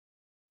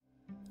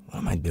What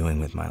am I doing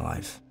with my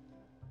life?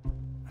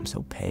 I'm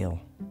so pale.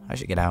 I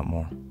should get out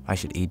more. I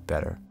should eat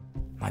better.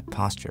 My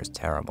posture is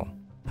terrible.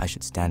 I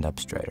should stand up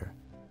straighter.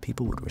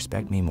 People would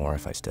respect me more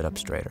if I stood up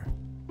straighter.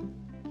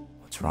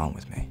 What's wrong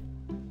with me?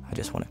 I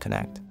just want to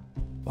connect.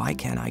 Why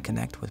can't I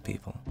connect with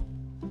people?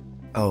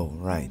 Oh,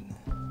 right.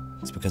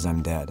 It's because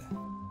I'm dead.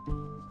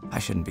 I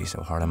shouldn't be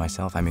so hard on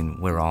myself. I mean,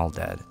 we're all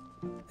dead.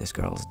 This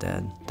girl's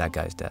dead. That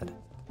guy's dead.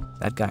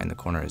 That guy in the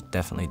corner is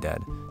definitely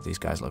dead. These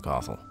guys look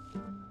awful.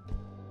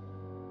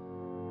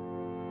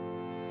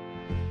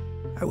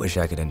 I wish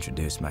I could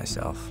introduce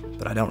myself,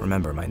 but I don't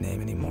remember my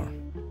name anymore.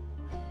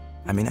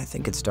 I mean, I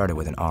think it started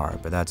with an R,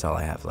 but that's all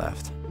I have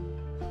left.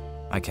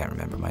 I can't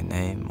remember my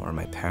name, or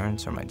my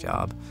parents, or my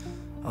job,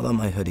 although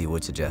my hoodie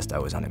would suggest I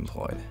was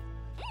unemployed.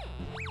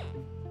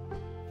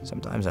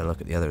 Sometimes I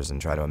look at the others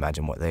and try to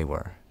imagine what they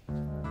were.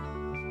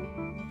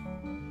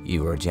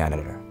 You were a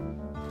janitor.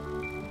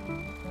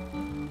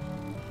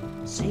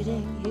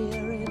 Sitting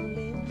here in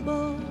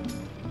limbo.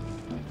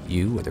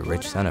 You were the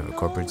rich son of a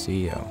corporate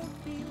CEO.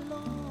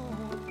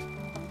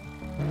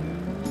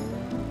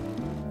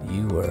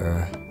 You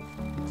were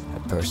a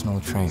personal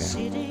trainer.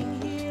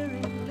 Sitting here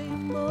in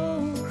limbo.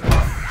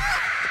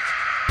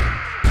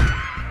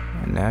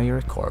 And now you're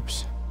a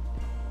corpse.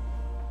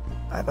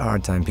 I have a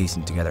hard time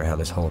piecing together how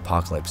this whole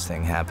apocalypse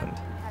thing happened.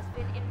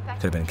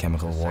 Could have been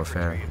chemical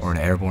warfare, or an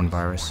airborne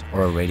virus,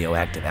 or a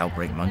radioactive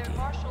outbreak monkey.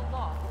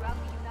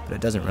 But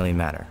it doesn't really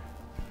matter.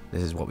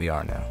 This is what we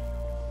are now.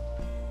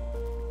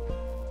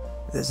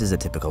 This is a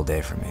typical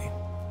day for me.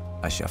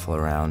 I shuffle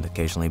around,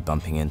 occasionally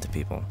bumping into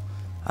people,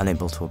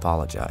 unable to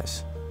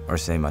apologize, or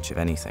say much of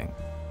anything.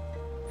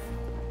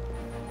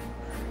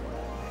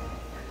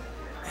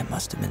 It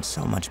must have been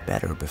so much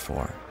better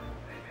before,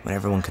 when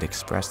everyone could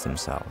express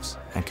themselves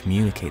and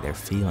communicate their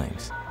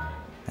feelings,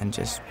 and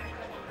just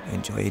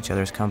enjoy each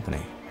other's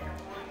company.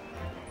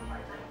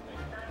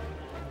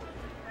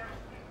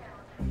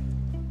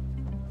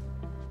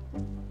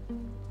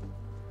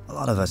 A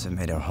lot of us have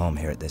made our home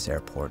here at this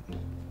airport.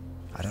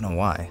 I don't know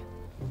why.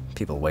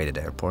 People wait at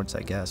airports,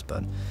 I guess,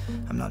 but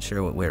I'm not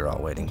sure what we're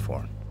all waiting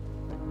for.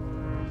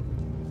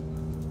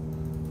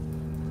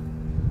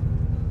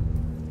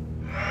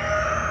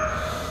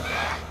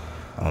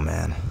 Oh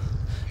man,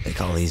 they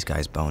call these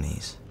guys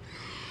bonies.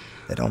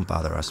 They don't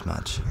bother us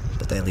much,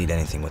 but they lead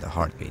anything with a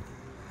heartbeat.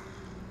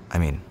 I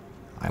mean,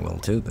 I will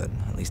too, but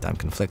at least I'm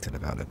conflicted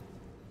about it.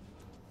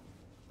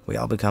 We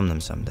all become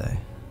them someday.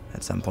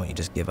 At some point you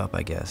just give up,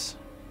 I guess.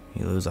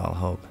 You lose all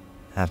hope.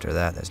 After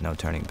that, there's no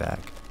turning back.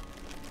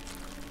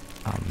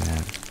 Oh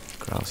man,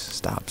 gross.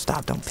 Stop,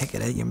 don't pick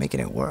at it, you're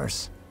making it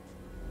worse.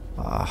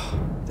 Oh,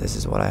 this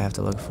is what I have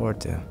to look forward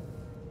to.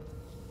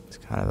 It's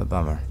kind of a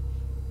bummer.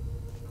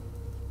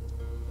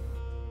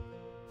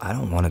 I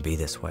don't want to be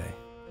this way.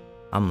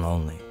 I'm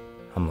lonely.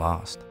 I'm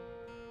lost.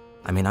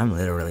 I mean, I'm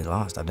literally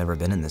lost. I've never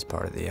been in this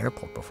part of the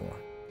airport before.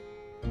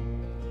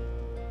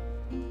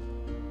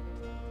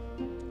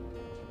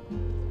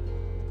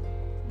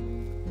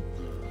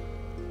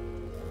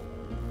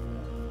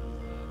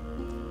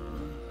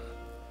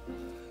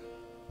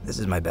 This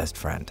is my best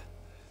friend.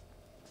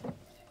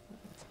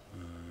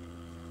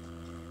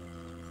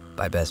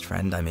 By best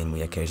friend, I mean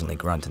we occasionally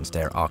grunt and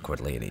stare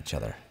awkwardly at each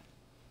other.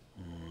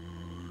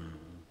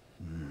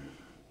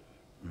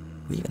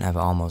 We even have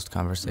almost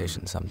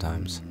conversations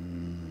sometimes.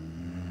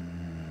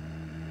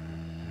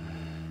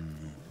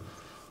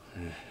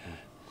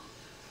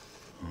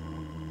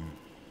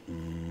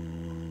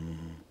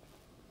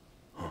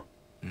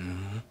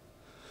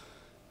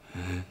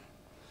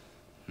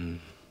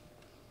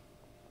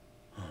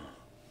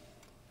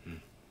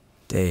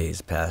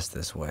 Days pass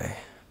this way.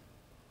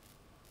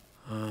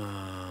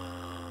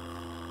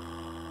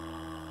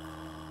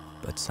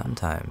 But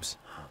sometimes,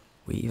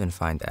 we even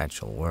find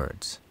actual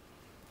words.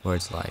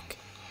 Words like,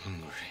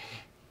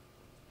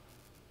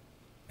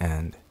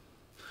 and